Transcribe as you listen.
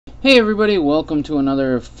Hey everybody, welcome to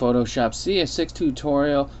another Photoshop CS6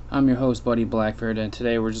 tutorial. I'm your host Buddy Blackford, and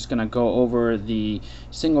today we're just going to go over the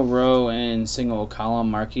single row and single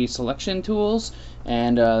column marquee selection tools,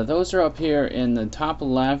 and those are up here in the top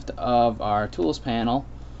left of our tools panel.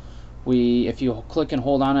 If you click and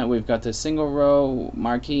hold on it, we've got the single row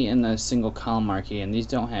marquee and the single column marquee, and these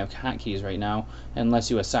don't have hotkeys right now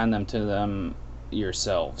unless you assign them to them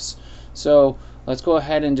yourselves. So let's go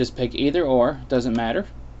ahead and just pick either or, doesn't matter.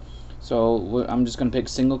 So I'm just going to pick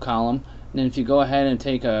single column. And then if you go ahead and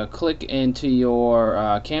take a click into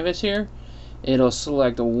your canvas here, it'll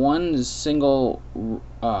select one single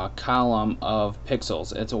column of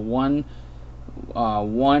pixels. It's a one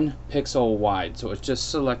pixel wide, so it's just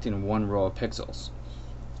selecting one row of pixels.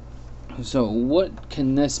 So what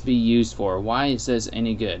can this be used for? Why is this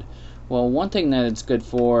any good? Well, one thing that it's good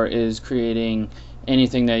for is creating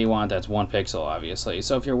anything that you want that's one pixel, obviously.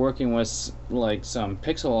 So if you're working with like some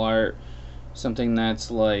pixel art, something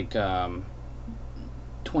that's like 25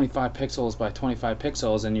 pixels by 25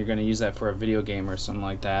 pixels, and you're going to use that for a video game or something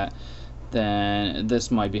like that, then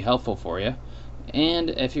this might be helpful for you.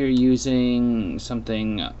 And if you're using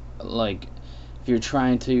something like, if you're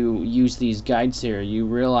trying to use these guides here, you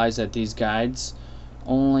realize that these guides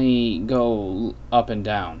only go up and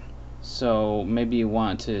down. So maybe you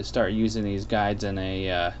want to start using these guides in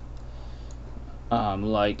a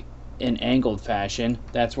like an angled fashion.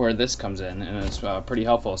 That's where this comes in, and it's pretty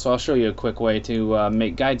helpful. So I'll show you a quick way to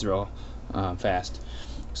make guides real fast.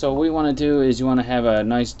 So what you want to do is you want to have a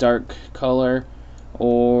nice dark color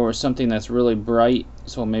or something that's really bright.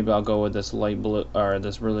 So maybe I'll go with this light blue, or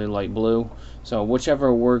this really light blue. So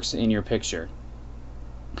whichever works in your picture.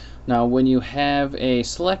 Now when you have a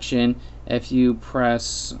selection, if you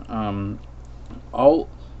press Alt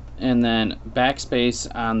and then backspace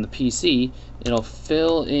on the PC, it'll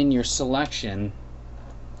fill in your selection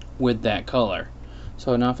with that color.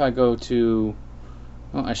 So now if I go to,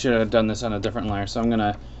 well, I should have done this on a different layer, so I'm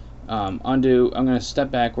gonna undo. I'm gonna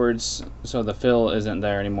step backwards so the fill isn't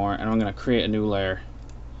there anymore, and I'm gonna create a new layer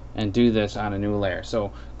and do this on a new layer.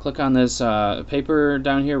 So click on this paper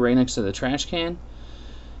down here right next to the trash can,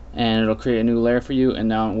 and it'll create a new layer for you, and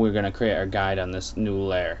now we're going to create our guide on this new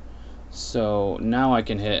layer. So now I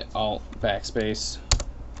can hit Alt backspace,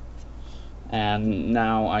 and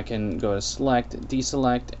now I can go to select,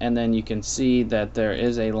 deselect, and then you can see that there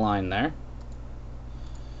is a line there,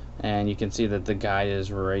 and you can see that the guide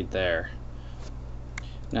is right there.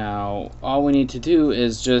 Now all we need to do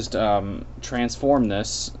is just transform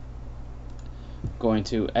this. Going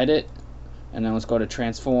to edit, and then let's go to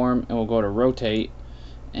transform, and we'll go to rotate,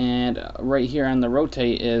 and right here on the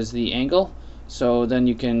rotate is the angle. So then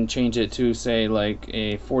you can change it to say like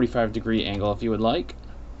a 45-degree angle if you would like,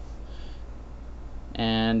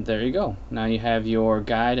 and there you go. Now you have your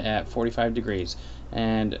guide at 45 degrees,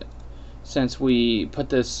 and since we put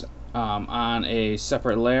this on a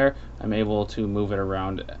separate layer, I'm able to move it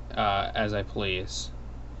around as I please.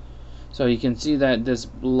 So you can see that this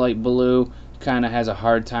light blue kind of has a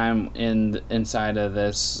hard time inside of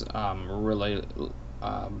this really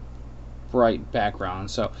bright background,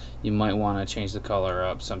 so you might want to change the color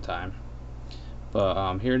up sometime.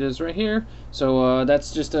 But here it is right here. So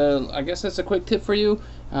that's just I guess that's a quick tip for you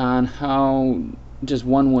on how, just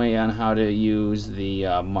one way on how to use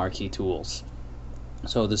the marquee tools.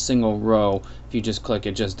 So the single row, if you just click,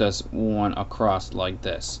 it just does one across like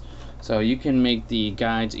this. So you can make the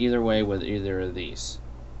guides either way with either of these.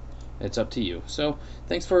 It's up to you. So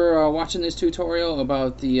thanks for watching this tutorial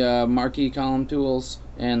about the marquee column tools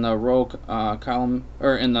and the row column,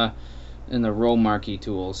 or in the row marquee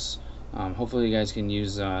tools. Hopefully you guys can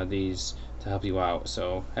use these to help you out.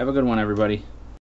 So have a good one, everybody.